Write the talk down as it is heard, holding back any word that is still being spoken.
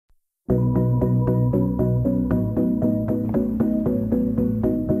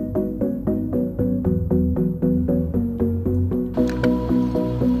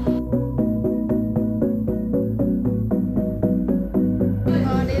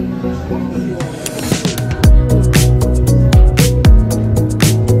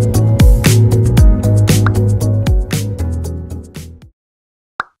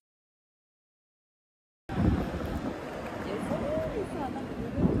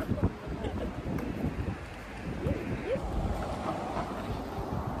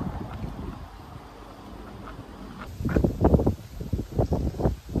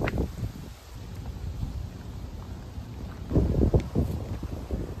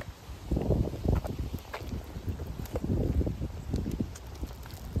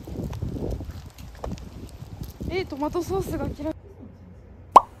いトマトソースが嫌い。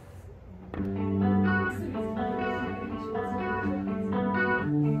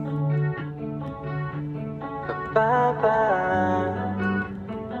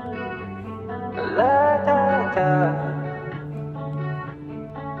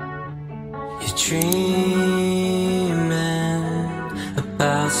You're dreaming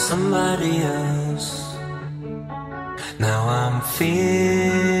about somebody else. Now I'm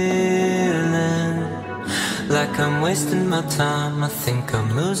feeling like I'm wasting my time. I think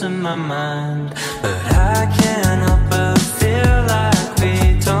I'm losing my mind, but I can't help but feel like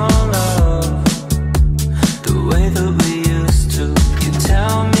we don't love the way that we used to. You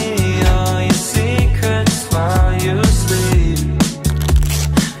tell me all your secrets while you sleep,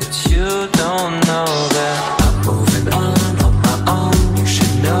 but you don't know that I'm moving on my own. You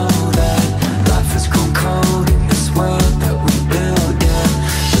should know that life is cold, cold in this world that we built, yeah.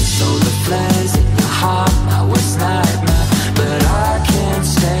 The solar flares in your heart, my worst nightmare, but I can't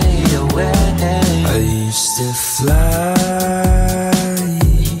stay away. I used to fly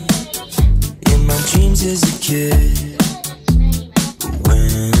in my dreams as a kid, but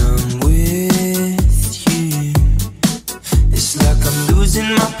when I'm with you, it's like I'm losing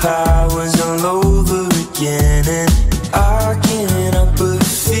my powers all over again. And I can't help but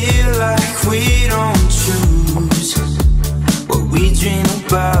feel like we don't choose what we dream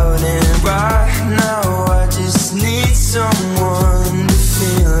about. And right now I just need someone to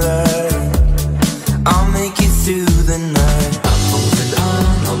feel like I'll make it through the night. I'm moving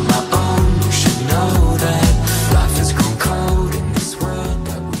on my own. You should know that life is cold, cold in this world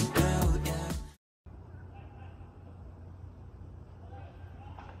that we built, yeah.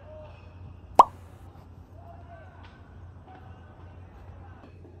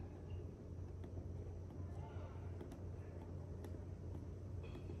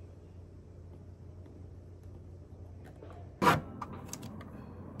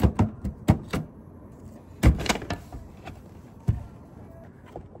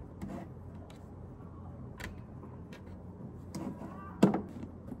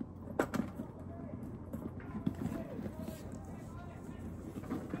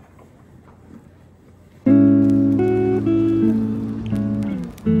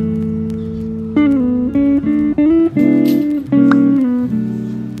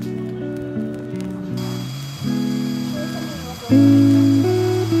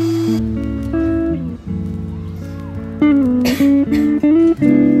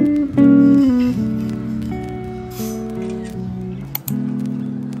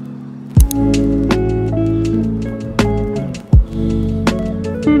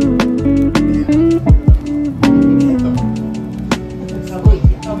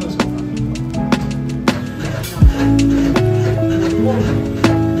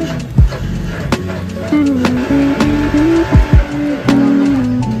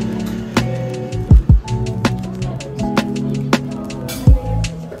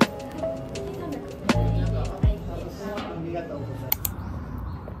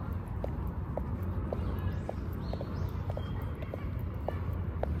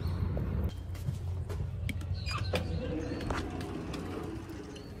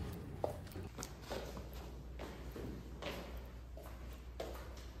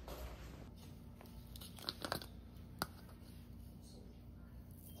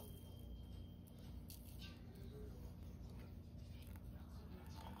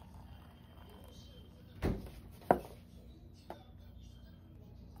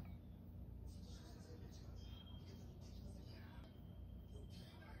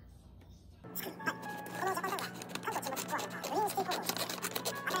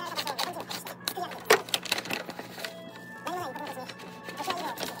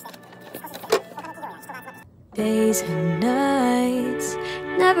 Days and nights,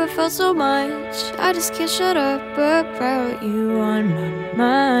 never felt so much. I just can't shut up about you on my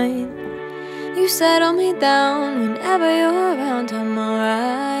mind. You settle me down whenever you're around, I'm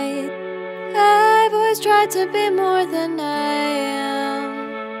alright. I've always tried to be more than I am,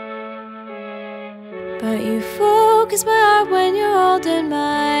 but you focus my heart when you're holding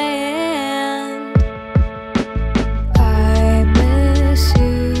my hand. I miss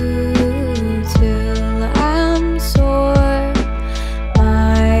you till I'm sore.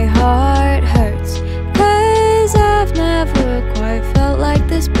 My heart hurts 'cause I've never quite felt like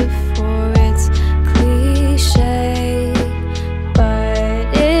this before. It's cliche, but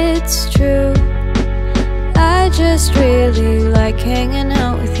it's true. I just really like hanging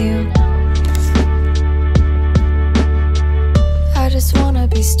out with you. I just wanna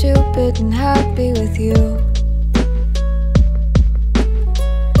be stupid and happy with you.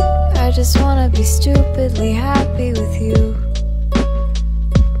 I I just wanna be stupidly happy with you.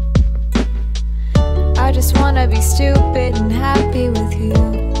 I just wanna be stupid and happy with you.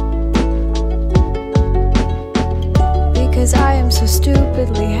 Because I am so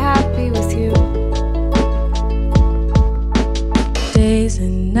stupidly happy with you. Days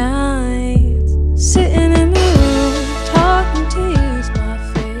and nights, sitting in the room, talking to you is my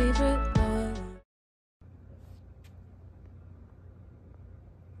favorite love.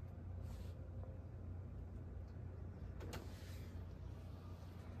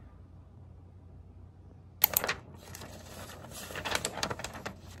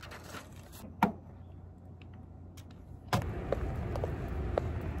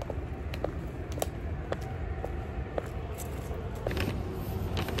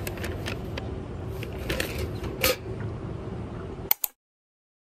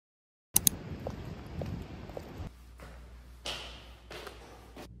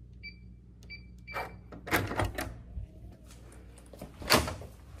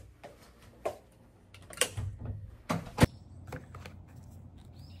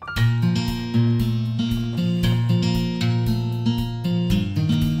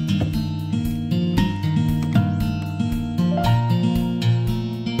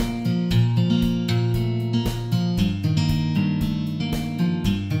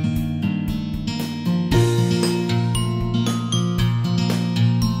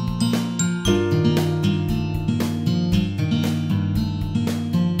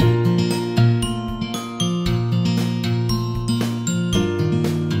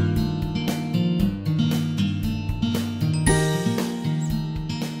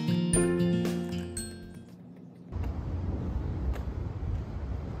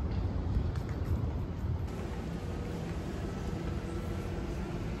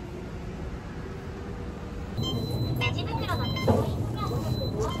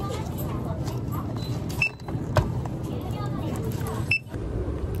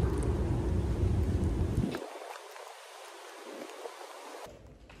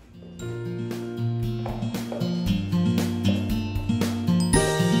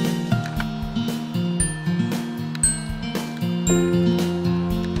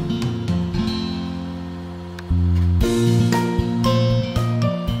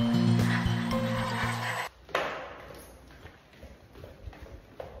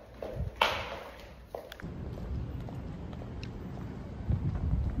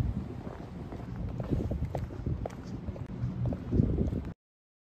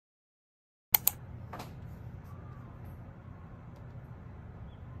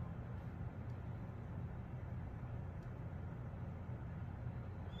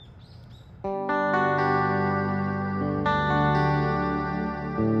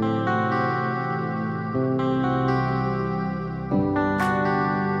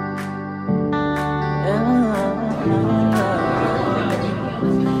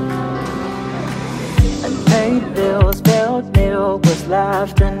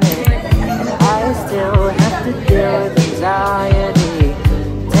 After me, and I still have to deal with anxiety.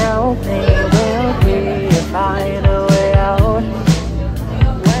 Tell me, will we find a way out?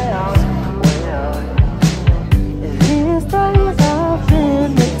 Way out, way out. These days I've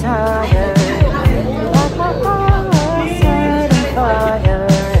been retired, like my heart set on fire.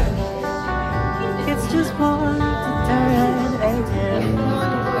 It's just one to turn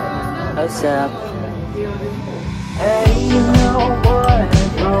 18. A step. Hey, you know what?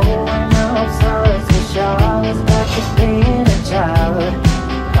 Growing up such a shock, it's back to being a child.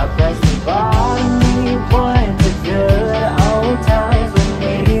 God bless the bottom, boy, the good old times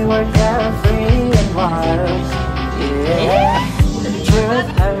when we were carefree and wild. Yeah, the truth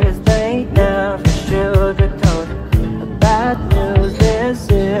hurts, they never sugarcoat. The bad news, this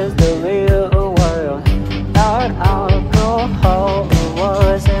is the real world. Not alcohol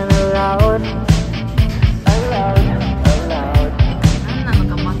wasn't allowed.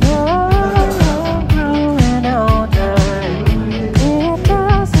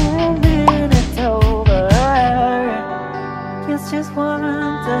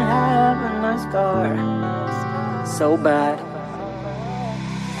 So bad.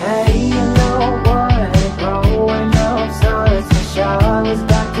 Hey, you know what? Growing up, so it's a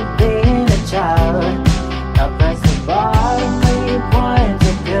shock.